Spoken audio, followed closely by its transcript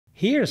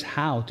Here's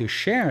how to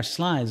share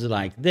slides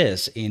like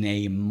this in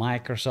a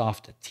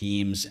Microsoft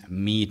Teams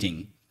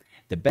meeting.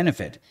 The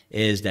benefit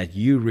is that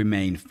you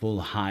remain full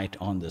height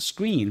on the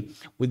screen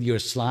with your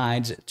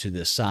slides to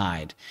the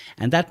side,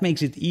 and that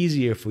makes it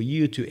easier for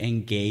you to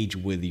engage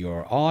with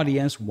your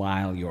audience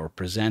while you're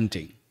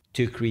presenting.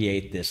 To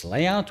create this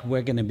layout,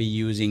 we're going to be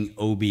using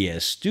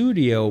OBS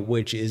Studio,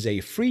 which is a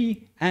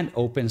free and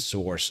open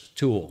source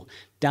tool.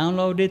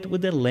 Download it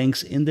with the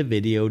links in the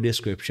video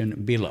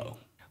description below.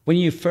 When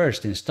you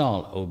first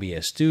install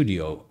OBS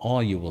Studio,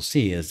 all you will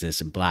see is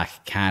this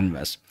black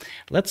canvas.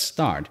 Let's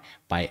start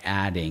by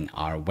adding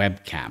our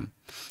webcam.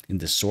 In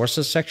the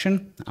sources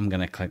section, I'm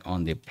going to click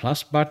on the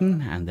plus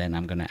button, and then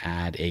I'm going to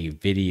add a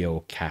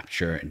video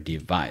capture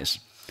device.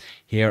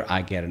 Here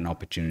I get an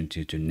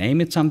opportunity to name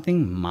it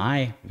something.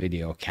 My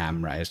video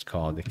camera is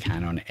called the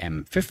Canon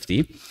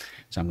M50.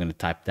 So I'm going to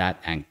type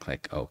that and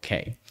click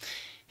OK.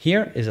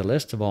 Here is a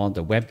list of all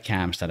the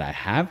webcams that I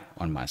have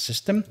on my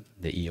system.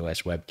 The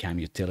EOS webcam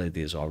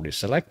utility is already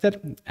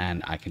selected,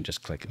 and I can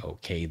just click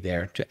OK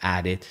there to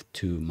add it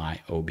to my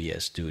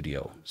OBS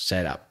Studio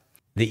setup.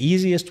 The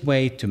easiest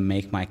way to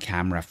make my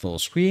camera full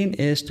screen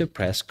is to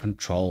press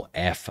Ctrl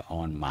F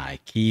on my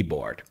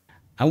keyboard.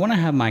 I want to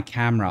have my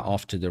camera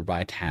off to the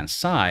right hand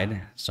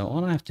side, so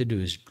all I have to do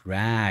is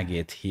drag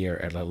it here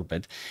a little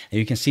bit, and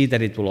you can see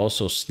that it will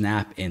also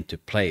snap into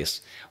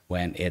place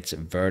when it's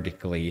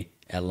vertically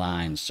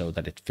aligned so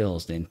that it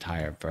fills the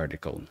entire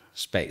vertical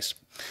space.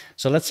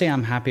 So let's say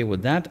I'm happy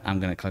with that. I'm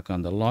going to click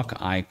on the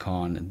lock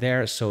icon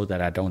there so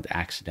that I don't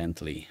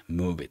accidentally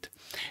move it.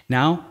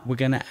 Now we're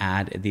going to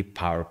add the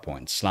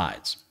PowerPoint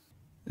slides.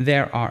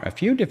 There are a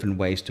few different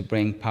ways to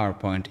bring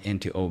PowerPoint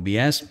into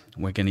OBS.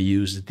 We're going to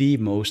use the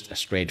most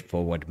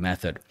straightforward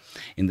method.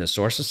 In the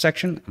sources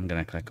section, I'm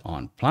going to click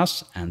on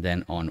plus and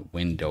then on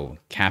window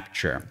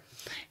capture.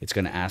 It's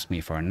going to ask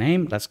me for a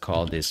name. Let's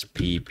call this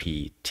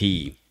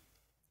PPT.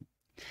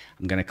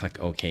 I'm going to click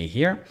OK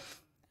here.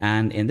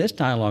 And in this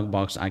dialog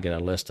box, I get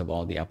a list of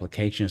all the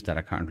applications that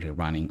are currently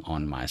running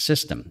on my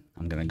system.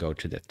 I'm going to go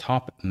to the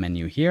top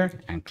menu here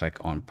and click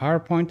on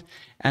PowerPoint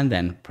and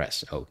then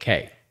press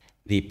OK.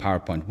 The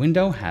PowerPoint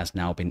window has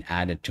now been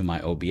added to my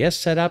OBS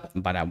setup,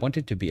 but I want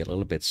it to be a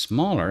little bit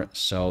smaller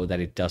so that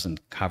it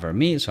doesn't cover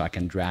me, so I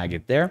can drag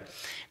it there.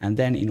 And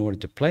then in order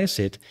to place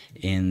it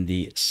in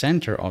the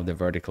center of the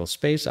vertical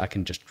space, I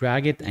can just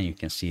drag it and you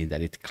can see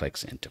that it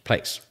clicks into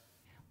place.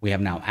 We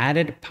have now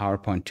added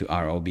PowerPoint to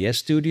our OBS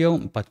Studio,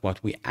 but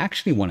what we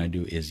actually want to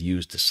do is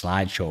use the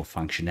slideshow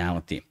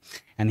functionality.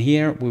 And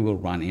here we will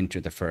run into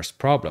the first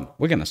problem.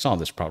 We're going to solve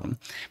this problem.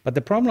 But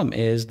the problem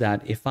is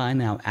that if I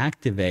now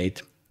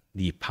activate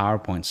the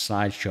PowerPoint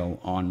slideshow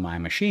on my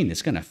machine,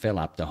 it's going to fill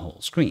up the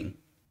whole screen.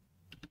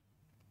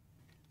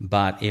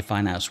 But if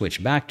I now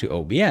switch back to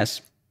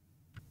OBS,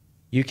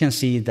 you can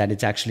see that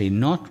it's actually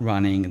not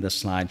running the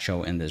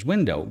slideshow in this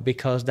window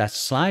because that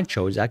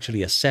slideshow is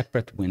actually a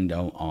separate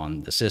window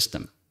on the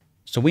system.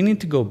 So we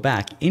need to go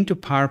back into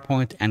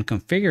PowerPoint and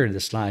configure the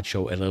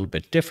slideshow a little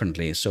bit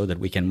differently so that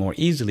we can more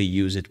easily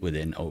use it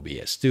within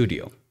OBS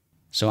Studio.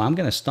 So I'm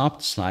going to stop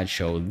the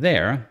slideshow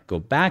there, go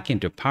back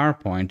into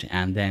PowerPoint,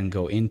 and then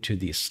go into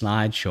the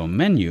slideshow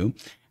menu,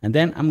 and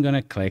then I'm going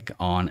to click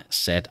on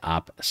Set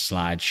Up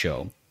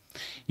Slideshow.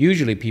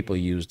 Usually people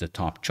use the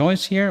top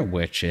choice here,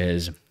 which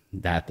is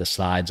that the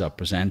slides are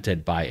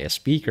presented by a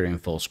speaker in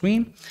full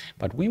screen,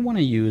 but we want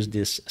to use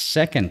this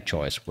second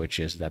choice, which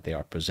is that they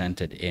are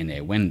presented in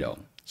a window.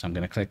 So I'm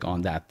going to click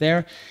on that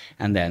there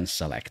and then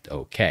select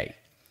OK.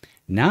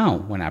 Now,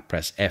 when I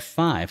press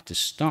F5 to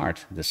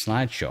start the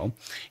slideshow,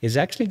 it's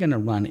actually going to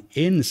run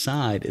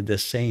inside the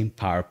same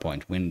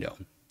PowerPoint window.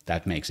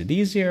 That makes it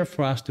easier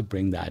for us to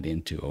bring that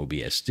into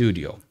OBS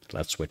Studio.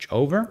 Let's switch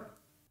over.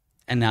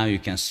 And now you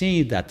can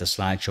see that the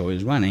slideshow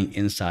is running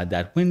inside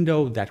that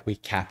window that we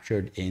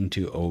captured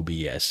into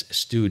OBS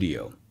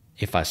Studio.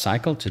 If I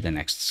cycle to the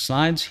next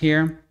slides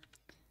here,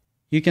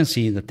 you can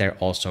see that they're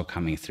also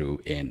coming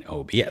through in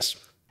OBS.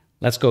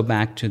 Let's go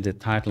back to the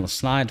title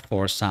slide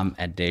for some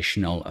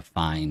additional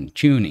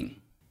fine-tuning.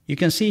 You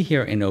can see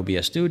here in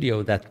OBS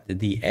Studio that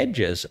the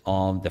edges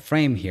of the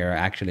frame here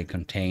actually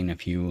contain a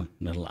few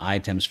little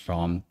items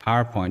from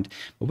PowerPoint,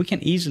 but we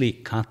can easily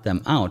cut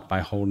them out by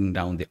holding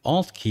down the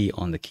Alt key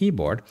on the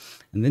keyboard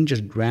and then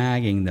just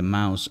dragging the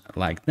mouse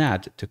like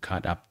that to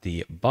cut up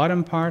the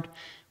bottom part.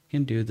 We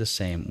can do the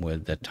same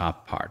with the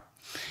top part.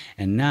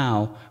 And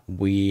now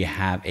we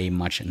have a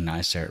much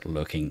nicer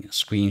looking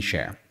screen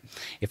share.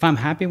 If I'm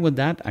happy with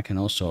that, I can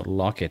also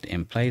lock it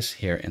in place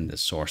here in the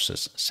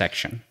sources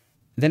section.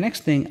 The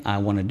next thing I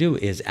want to do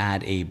is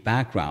add a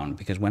background,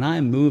 because when I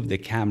moved the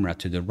camera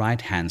to the right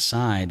hand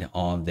side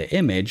of the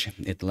image,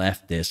 it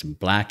left this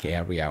black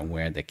area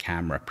where the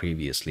camera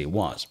previously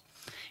was.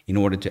 In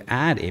order to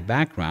add a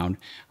background,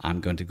 I'm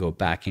going to go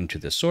back into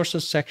the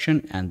sources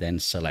section and then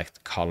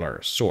select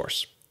color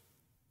source.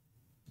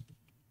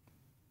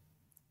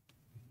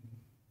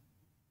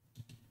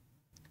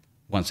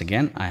 Once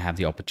again, I have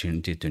the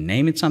opportunity to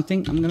name it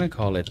something. I'm going to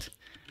call it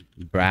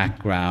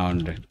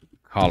background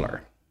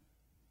color.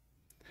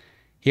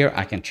 Here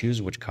I can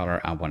choose which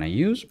color I want to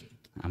use.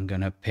 I'm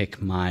going to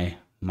pick my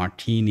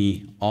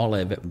Martini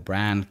olive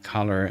brand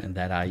color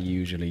that I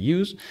usually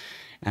use,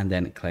 and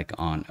then click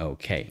on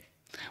OK.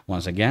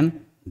 Once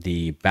again,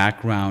 the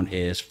background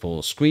is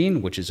full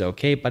screen, which is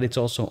okay, but it's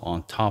also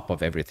on top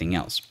of everything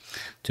else.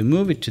 To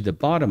move it to the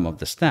bottom of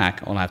the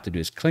stack, all I have to do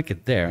is click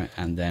it there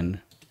and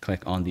then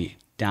click on the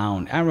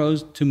down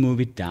arrows to move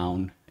it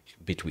down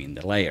between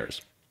the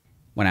layers.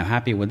 When I'm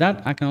happy with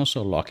that, I can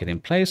also lock it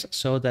in place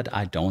so that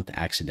I don't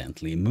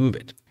accidentally move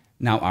it.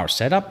 Now our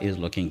setup is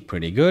looking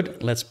pretty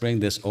good. Let's bring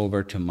this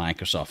over to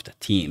Microsoft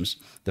Teams.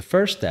 The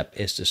first step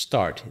is to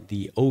start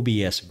the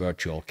OBS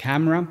Virtual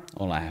Camera.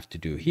 All I have to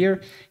do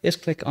here is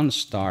click on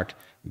Start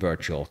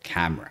Virtual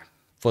Camera.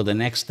 For the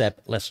next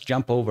step, let's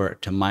jump over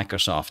to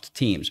Microsoft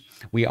Teams.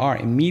 We are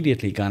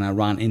immediately gonna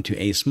run into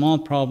a small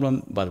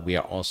problem, but we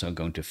are also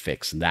going to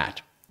fix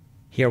that.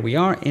 Here we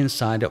are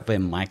inside of a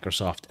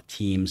Microsoft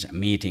Teams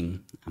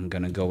meeting. I'm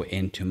going to go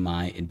into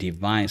my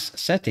device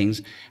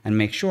settings and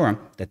make sure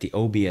that the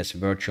OBS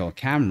Virtual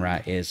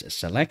Camera is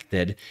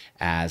selected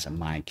as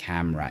my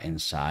camera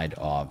inside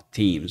of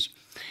Teams.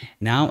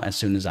 Now, as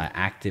soon as I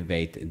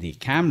activate the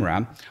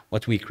camera,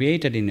 what we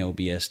created in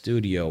OBS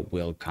Studio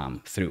will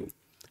come through.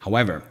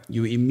 However,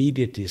 you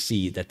immediately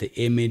see that the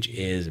image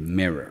is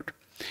mirrored.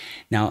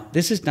 Now,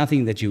 this is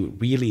nothing that you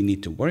really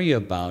need to worry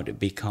about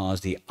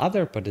because the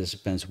other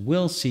participants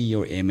will see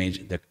your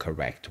image the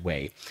correct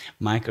way.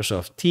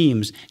 Microsoft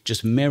Teams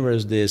just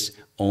mirrors this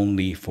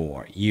only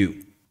for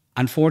you.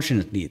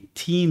 Unfortunately,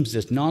 Teams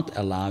does not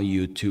allow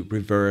you to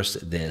reverse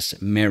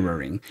this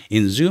mirroring.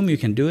 In Zoom, you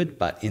can do it,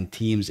 but in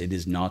Teams, it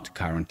is not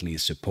currently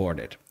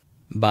supported.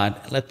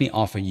 But let me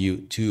offer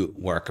you two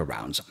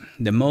workarounds.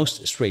 The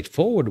most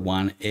straightforward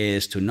one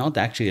is to not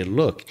actually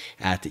look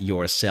at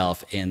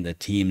yourself in the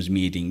Teams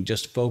meeting,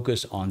 just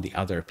focus on the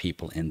other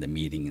people in the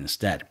meeting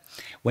instead.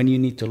 When you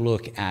need to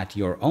look at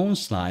your own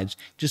slides,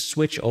 just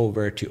switch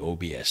over to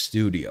OBS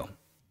Studio.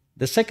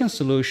 The second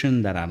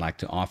solution that I'd like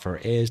to offer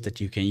is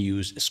that you can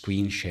use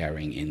screen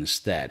sharing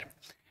instead.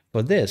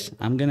 For this,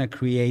 I'm going to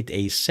create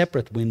a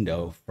separate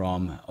window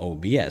from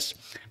OBS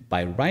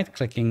by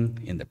right-clicking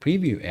in the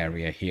preview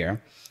area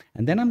here,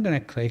 and then I'm going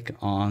to click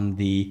on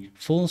the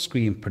full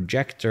screen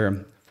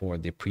projector for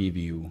the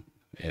preview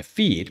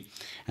feed,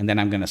 and then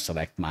I'm going to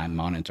select my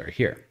monitor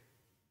here.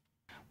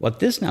 What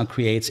this now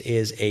creates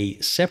is a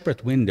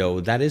separate window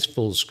that is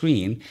full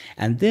screen,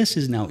 and this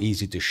is now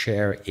easy to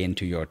share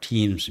into your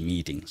Teams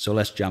meeting. So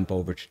let's jump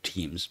over to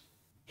Teams.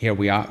 Here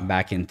we are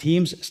back in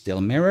Teams, still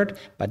mirrored,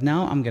 but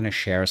now I'm going to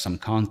share some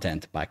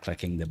content by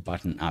clicking the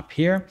button up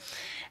here.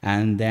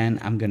 And then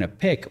I'm going to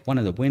pick one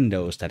of the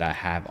windows that I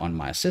have on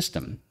my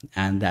system.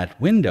 And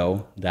that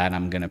window that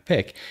I'm going to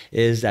pick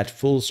is that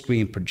full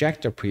screen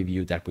projector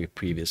preview that we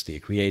previously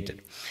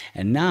created.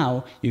 And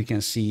now you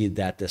can see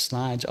that the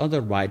slides are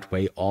the right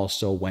way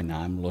also when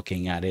I'm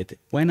looking at it,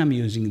 when I'm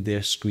using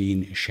the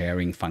screen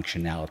sharing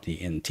functionality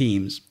in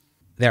Teams.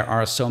 There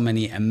are so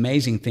many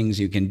amazing things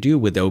you can do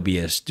with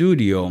OBS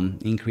Studio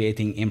in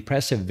creating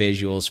impressive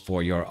visuals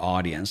for your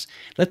audience.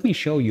 Let me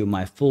show you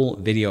my full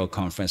video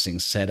conferencing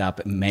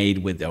setup made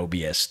with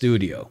OBS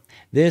Studio.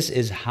 This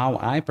is how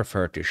I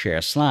prefer to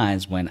share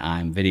slides when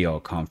I'm video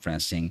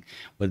conferencing.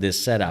 With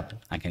this setup,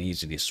 I can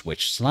easily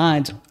switch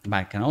slides, but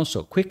I can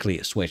also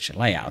quickly switch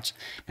layouts.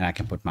 And I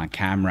can put my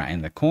camera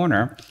in the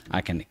corner.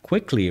 I can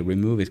quickly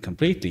remove it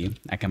completely.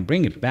 I can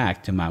bring it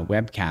back to my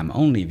webcam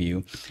only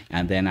view,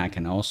 and then I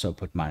can also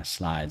put my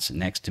slides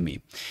next to me.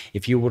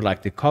 If you would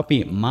like to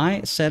copy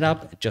my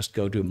setup, just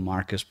go to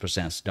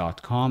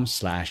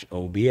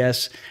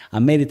markuspresents.com/OBS. I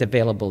made it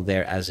available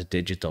there as a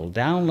digital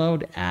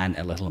download and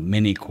a little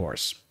mini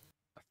course.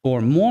 For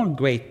more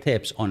great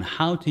tips on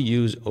how to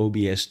use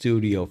OBS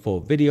Studio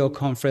for video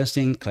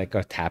conferencing, click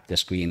or tap the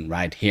screen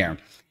right here.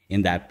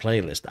 In that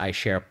playlist, I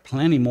share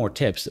plenty more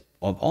tips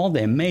of all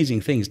the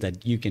amazing things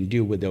that you can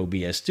do with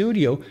OBS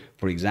Studio.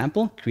 For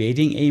example,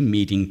 creating a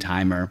meeting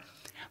timer.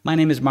 My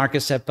name is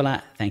Markus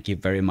Seppälä. Thank you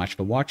very much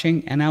for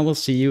watching, and I will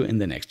see you in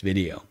the next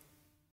video.